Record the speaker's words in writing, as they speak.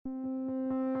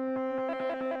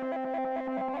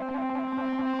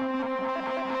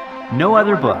No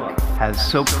other book has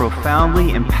so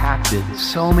profoundly impacted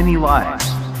so many lives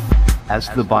as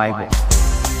the Bible.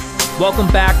 Welcome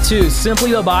back to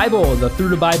Simply the Bible, the Through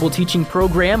the Bible teaching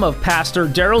program of Pastor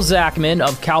Daryl Zachman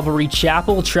of Calvary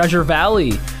Chapel, Treasure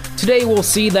Valley. Today we'll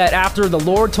see that after the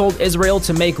Lord told Israel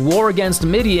to make war against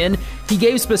Midian, He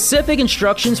gave specific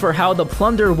instructions for how the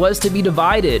plunder was to be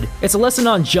divided. It's a lesson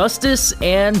on justice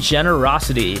and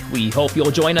generosity. We hope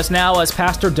you'll join us now as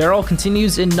Pastor Daryl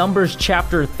continues in Numbers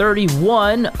chapter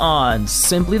 31 on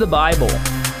Simply the Bible.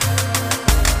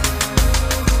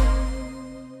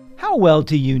 How well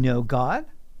do you know God?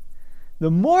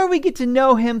 The more we get to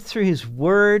know Him through His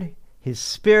Word, His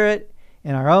Spirit,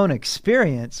 and our own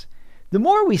experience, the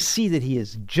more we see that He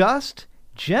is just,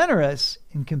 generous,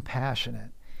 and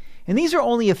compassionate. And these are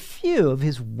only a few of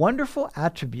His wonderful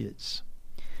attributes.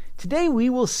 Today we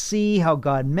will see how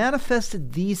God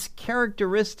manifested these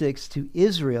characteristics to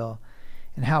Israel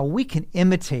and how we can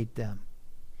imitate them.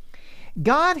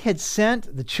 God had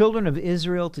sent the children of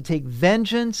Israel to take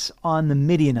vengeance on the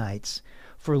Midianites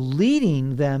for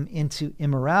leading them into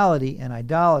immorality and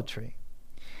idolatry.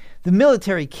 The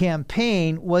military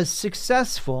campaign was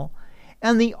successful,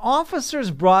 and the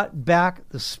officers brought back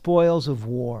the spoils of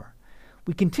war.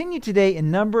 We continue today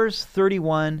in Numbers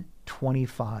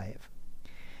 31:25.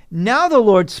 Now the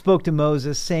Lord spoke to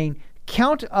Moses, saying,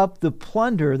 "Count up the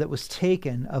plunder that was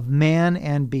taken of man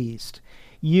and beast,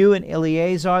 you and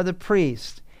Eleazar the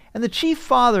priest, and the chief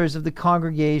fathers of the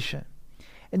congregation,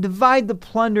 and divide the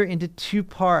plunder into 2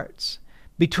 parts,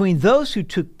 between those who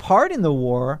took part in the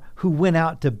war, who went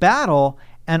out to battle,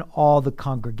 and all the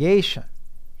congregation."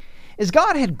 As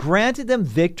God had granted them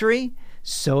victory,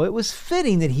 so it was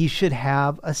fitting that He should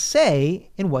have a say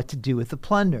in what to do with the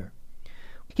plunder.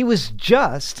 He was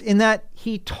just in that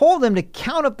He told them to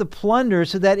count up the plunder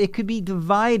so that it could be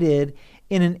divided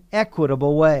in an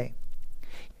equitable way.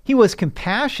 He was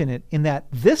compassionate in that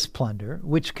this plunder,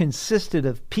 which consisted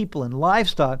of people and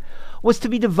livestock, was to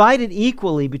be divided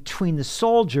equally between the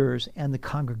soldiers and the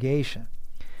congregation.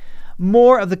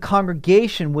 More of the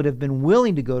congregation would have been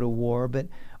willing to go to war, but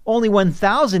only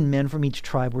 1,000 men from each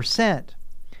tribe were sent.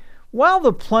 While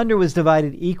the plunder was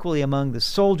divided equally among the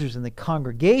soldiers and the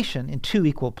congregation in 2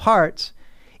 equal parts,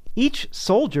 each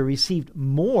soldier received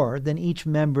more than each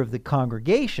member of the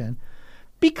congregation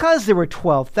because there were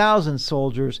 12,000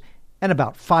 soldiers and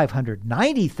about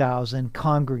 590,000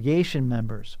 congregation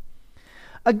members.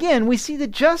 Again, we see the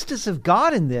justice of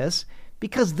God in this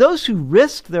because those who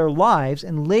risked their lives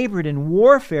and labored in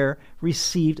warfare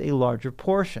received a larger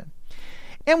portion.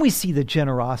 And we see the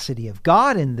generosity of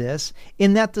God in this,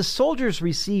 in that the soldiers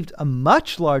received a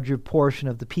much larger portion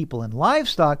of the people and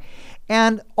livestock,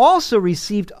 and also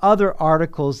received other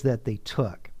articles that they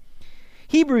took.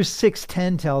 Hebrews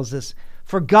 6:10 tells us,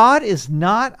 "For God is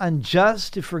not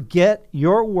unjust to forget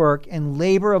your work and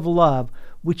labor of love,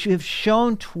 which you have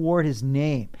shown toward His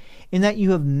name, in that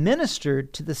you have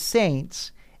ministered to the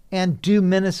saints and do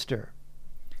minister."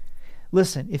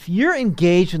 Listen, if you're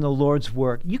engaged in the Lord's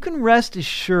work, you can rest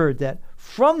assured that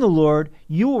from the Lord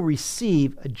you will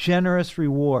receive a generous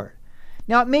reward.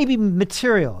 Now, it may be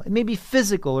material, it may be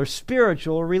physical or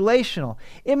spiritual or relational.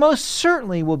 It most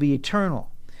certainly will be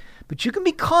eternal. But you can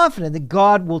be confident that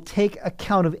God will take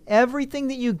account of everything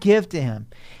that you give to Him,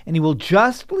 and He will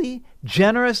justly,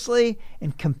 generously,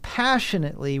 and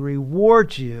compassionately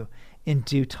reward you in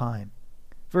due time.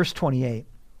 Verse 28,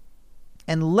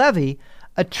 "And levy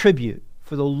a tribute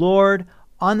for the Lord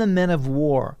on the men of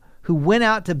war who went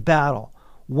out to battle,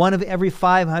 one of every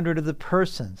 500 of the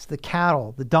persons, the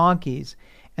cattle, the donkeys,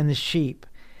 and the sheep.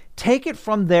 Take it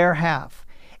from their half,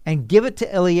 and give it to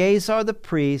Eleazar the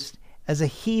priest as a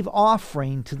heave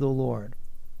offering to the Lord."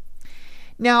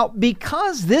 Now,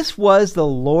 because this was the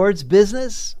Lord's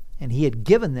business, and He had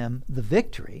given them the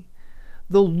victory,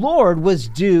 the Lord was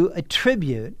due a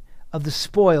tribute of the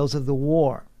spoils of the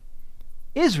war.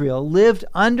 Israel lived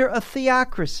under a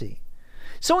theocracy.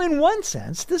 So in one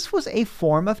sense, this was a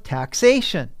form of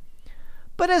taxation.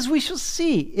 But as we shall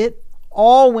see, it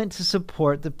all went to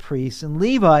support the priests and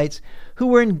Levites who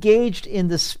were engaged in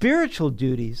the spiritual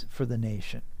duties for the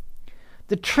nation.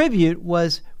 The tribute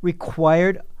was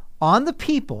required on the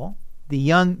people, the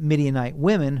young Midianite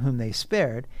women whom they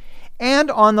spared, and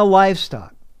on the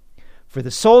livestock. For the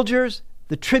soldiers,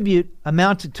 the tribute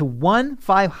amounted to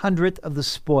 1/500th of the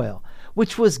spoil,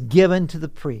 which was given to the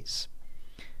priests.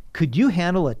 Could you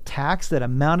handle a tax that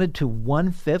amounted to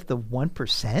 1/5 of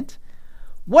 1%?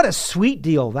 What a sweet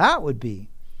deal that would be.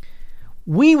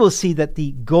 We will see that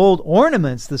the gold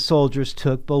ornaments the soldiers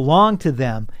took belonged to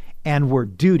them and were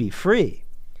duty-free.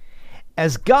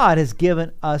 As God has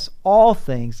given us all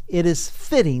things, it is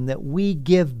fitting that we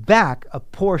give back a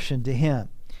portion to Him.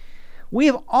 We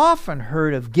have often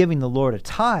heard of giving the Lord a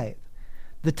tithe.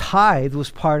 The tithe was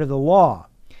part of the law.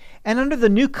 And under the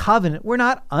new covenant, we're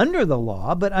not under the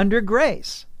law, but under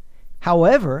grace.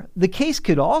 However, the case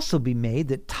could also be made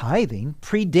that tithing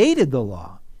predated the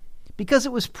law, because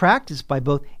it was practiced by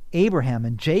both Abraham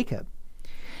and Jacob.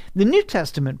 The New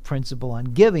Testament principle on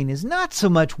giving is not so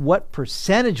much what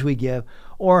percentage we give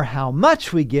or how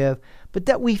much we give, but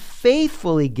that we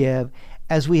faithfully give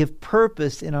as we have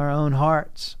purposed in our own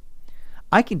hearts.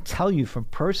 I can tell you from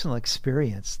personal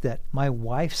experience that my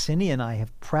wife Cindy and I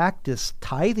have practiced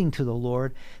tithing to the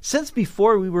Lord since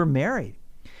before we were married.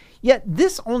 Yet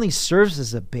this only serves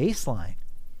as a baseline.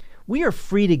 We are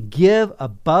free to give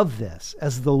above this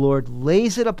as the Lord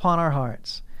lays it upon our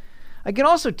hearts. I can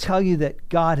also tell you that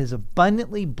God has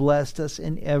abundantly blessed us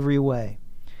in every way.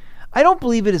 I don't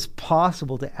believe it is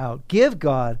possible to outgive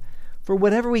God, for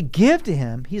whatever we give to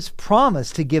Him, He has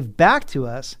promised to give back to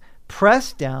us,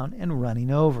 pressed down and running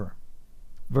over.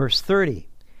 Verse 30,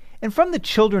 and from the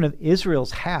children of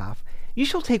Israel's half, you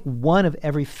shall take one of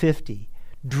every 50,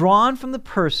 drawn from the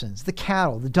persons, the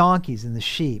cattle, the donkeys, and the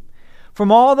sheep,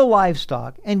 from all the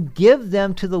livestock, and give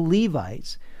them to the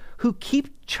Levites, who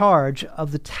keep charge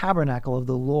of the tabernacle of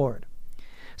the Lord.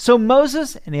 So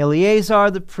Moses and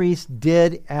Eleazar the priest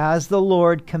did as the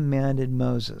Lord commanded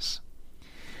Moses.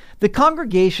 The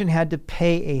congregation had to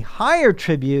pay a higher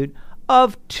tribute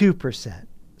of 2%.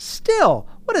 Still,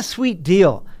 what a sweet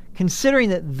deal, considering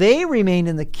that they remained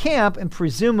in the camp and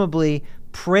presumably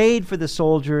prayed for the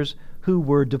soldiers who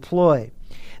were deployed.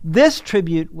 This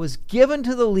tribute was given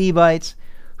to the Levites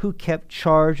who kept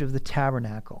charge of the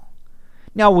tabernacle.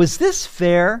 Now, was this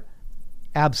fair?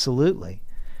 Absolutely.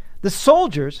 The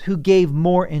soldiers who gave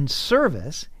more in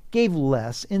service gave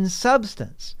less in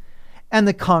substance, and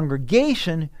the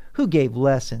congregation who gave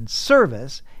less in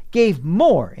service gave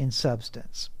more in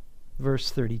substance. Verse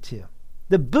 32.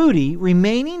 The booty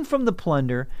remaining from the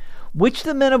plunder which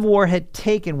the men of war had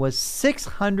taken was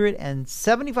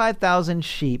 675,000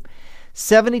 sheep,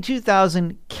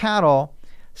 72,000 cattle,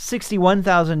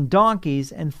 61,000 donkeys,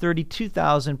 and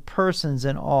 32,000 persons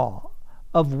in all,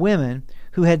 of women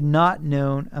who had not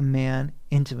known a man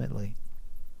intimately.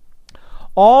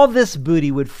 All this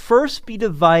booty would first be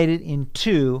divided in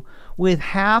two, with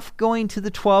half going to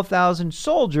the 12,000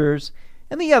 soldiers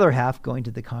and the other half going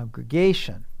to the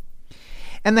congregation.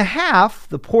 And the half,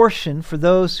 the portion for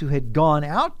those who had gone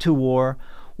out to war,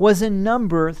 was in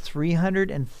number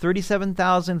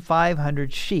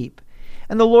 337,500 sheep,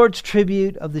 and the Lord's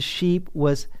tribute of the sheep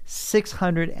was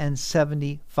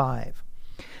 675.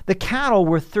 The cattle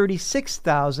were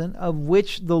 36,000, of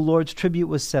which the Lord's tribute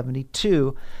was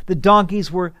 72. The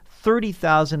donkeys were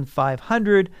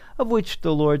 30,500, of which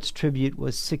the Lord's tribute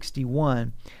was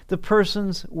 61. The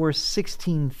persons were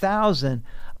 16,000,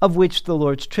 of which the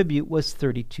Lord's tribute was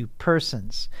 32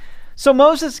 persons. So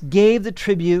Moses gave the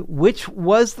tribute, which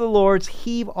was the Lord's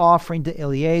heave offering, to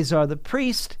Eleazar the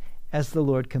priest, as the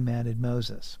Lord commanded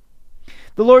Moses.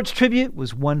 The Lord's tribute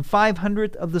was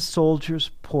 1/500th of the soldier's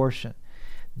portion.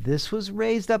 This was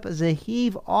raised up as a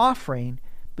heave offering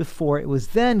before it was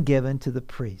then given to the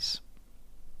priests.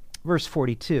 Verse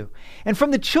 42, and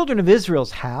from the children of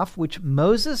Israel's half, which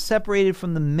Moses separated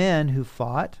from the men who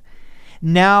fought,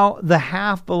 now the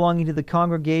half belonging to the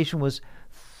congregation was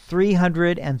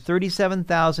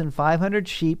 337,500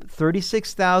 sheep,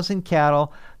 36,000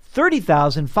 cattle,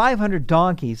 30,500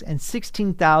 donkeys, and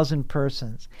 16,000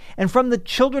 persons. And from the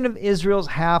children of Israel's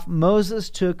half, Moses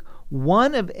took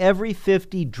one of every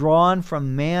 50 drawn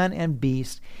from man and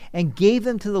beast, and gave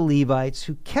them to the Levites,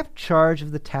 who kept charge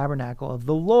of the tabernacle of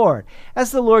the Lord,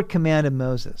 as the Lord commanded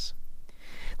Moses.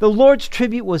 The Lord's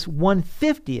tribute was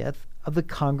 1/50th of the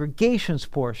congregation's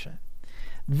portion.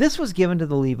 This was given to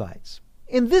the Levites.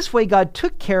 In this way, God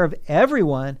took care of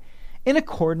everyone in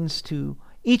accordance to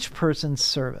each person's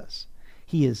service.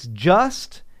 He is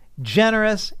just,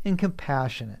 generous, and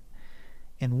compassionate,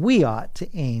 and we ought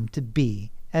to aim to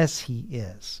be as He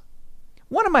is.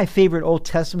 One of my favorite Old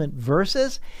Testament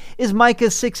verses is Micah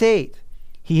 6:8.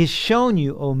 He has shown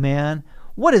you, O man,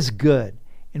 what is good,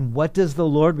 and what does the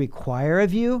Lord require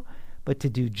of you, but to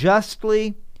do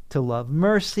justly, to love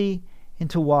mercy, and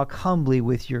to walk humbly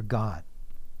with your God.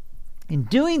 In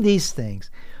doing these things,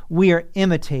 we are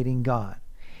imitating God.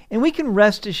 And we can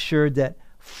rest assured that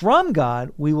from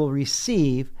God we will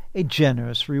receive a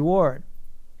generous reward.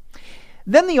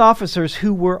 Then the officers,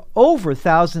 who were over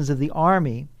thousands of the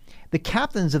army, the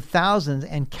captains of thousands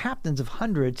and captains of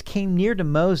hundreds came near to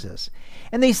Moses.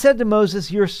 And they said to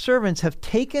Moses, "Your servants have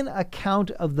taken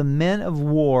account of the men of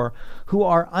war who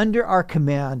are under our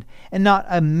command, and not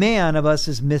a man of us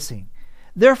is missing.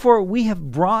 Therefore we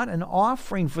have brought an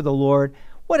offering for the Lord,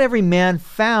 what every man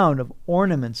found of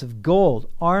ornaments of gold,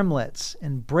 armlets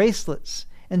and bracelets,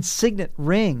 and signet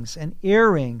rings and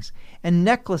earrings and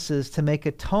necklaces to make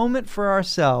atonement for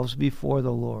ourselves before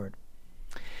the Lord."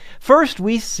 First,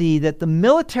 we see that the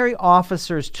military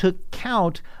officers took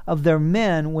count of their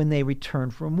men when they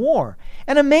returned from war.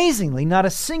 And amazingly, not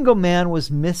a single man was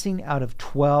missing out of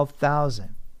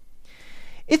 12,000.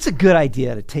 It's a good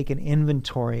idea to take an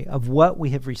inventory of what we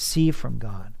have received from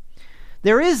God.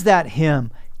 There is that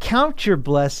hymn, "Count your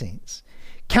blessings."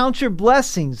 Count your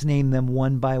blessings, name them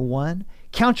one by one.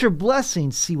 Count your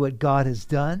blessings, see what God has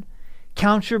done.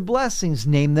 Count your blessings,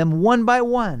 name them one by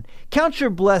one. Count your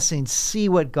blessings, see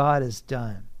what God has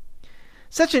done.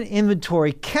 Such an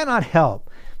inventory cannot help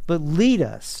but lead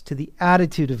us to the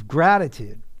attitude of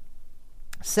gratitude.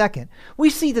 Second, we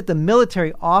see that the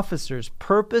military officers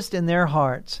purposed in their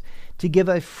hearts to give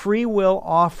a free will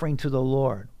offering to the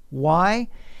Lord. Why?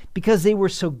 Because they were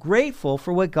so grateful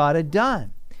for what God had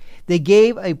done. They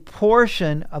gave a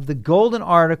portion of the golden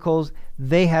articles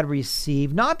they had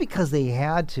received, not because they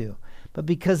had to, but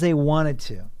because they wanted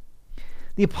to.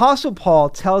 The Apostle Paul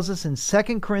tells us in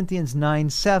 2 Corinthians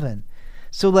 9:7,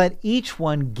 "So let each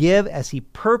one give as he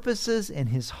purposes in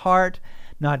his heart,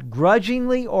 not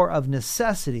grudgingly or of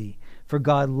necessity, for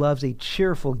God loves a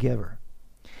cheerful giver."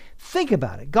 Think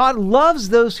about it. God loves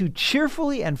those who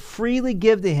cheerfully and freely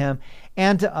give to him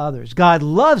and to others. God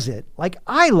loves it like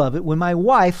I love it when my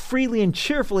wife freely and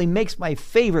cheerfully makes my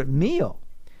favorite meal.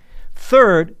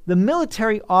 Third, the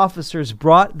military officers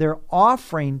brought their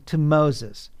offering to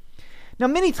Moses. Now,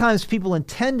 many times people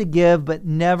intend to give but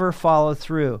never follow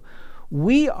through.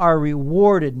 We are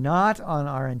rewarded not on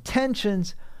our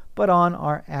intentions, but on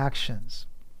our actions.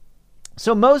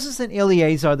 So Moses and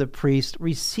Eleazar the priest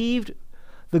received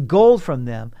the gold from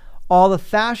them, all the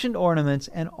fashioned ornaments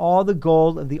and all the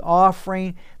gold of the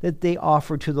offering that they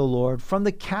offered to the Lord from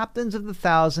the captains of the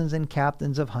thousands and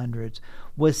captains of hundreds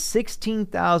was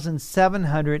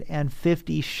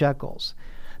 16,750 shekels.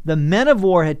 The men of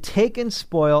war had taken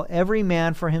spoil, every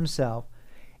man for himself,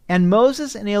 and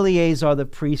Moses and Eleazar the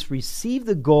priest received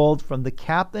the gold from the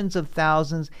captains of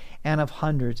thousands and of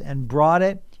hundreds and brought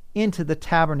it into the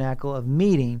tabernacle of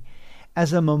meeting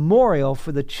as a memorial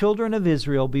for the children of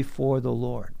Israel before the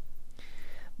Lord.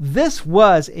 This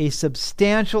was a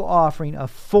substantial offering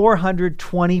of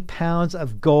 420 pounds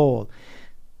of gold.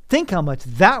 Think how much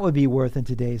that would be worth in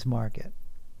today's market.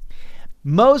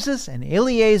 Moses and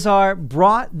Eleazar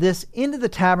brought this into the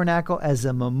tabernacle as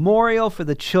a memorial for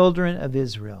the children of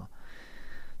Israel.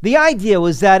 The idea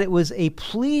was that it was a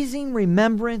pleasing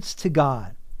remembrance to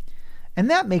God. And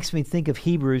that makes me think of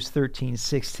Hebrews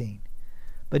 13:16.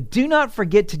 "But do not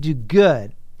forget to do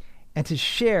good and to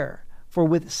share, for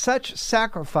with such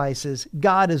sacrifices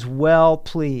God is well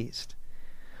pleased."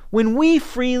 When we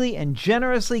freely and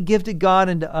generously give to God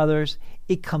and to others,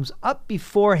 it comes up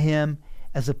before Him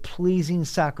as a pleasing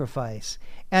sacrifice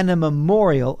and a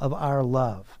memorial of our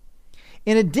love.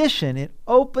 In addition, it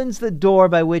opens the door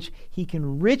by which He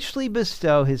can richly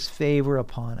bestow His favor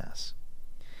upon us.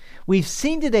 We've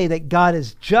seen today that God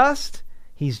is just,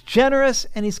 He's generous,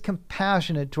 and He's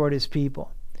compassionate toward His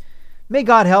people. May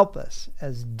God help us,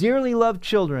 as dearly loved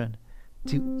children,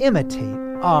 to imitate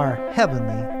our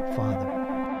Heavenly Father.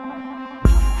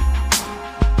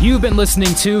 You've been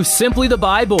listening to Simply the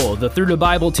Bible, the Through the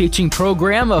Bible teaching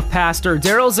program of Pastor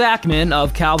Daryl Zachman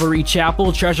of Calvary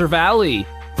Chapel, Treasure Valley.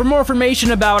 For more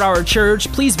information about our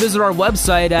church, please visit our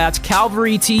website at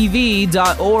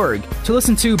calvarytv.org. To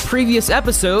listen to previous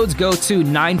episodes, go to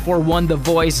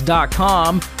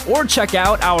 941thevoice.com or check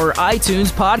out our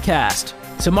iTunes podcast.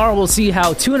 Tomorrow we'll see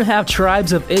how 2.5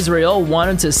 tribes of Israel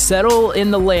wanted to settle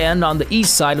in the land on the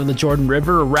east side of the Jordan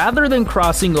River rather than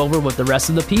crossing over with the rest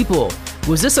of the people.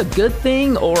 Was this a good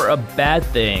thing or a bad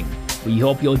thing? We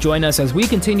hope you'll join us as we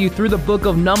continue through the book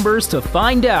of Numbers to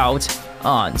find out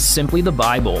on Simply the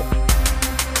Bible.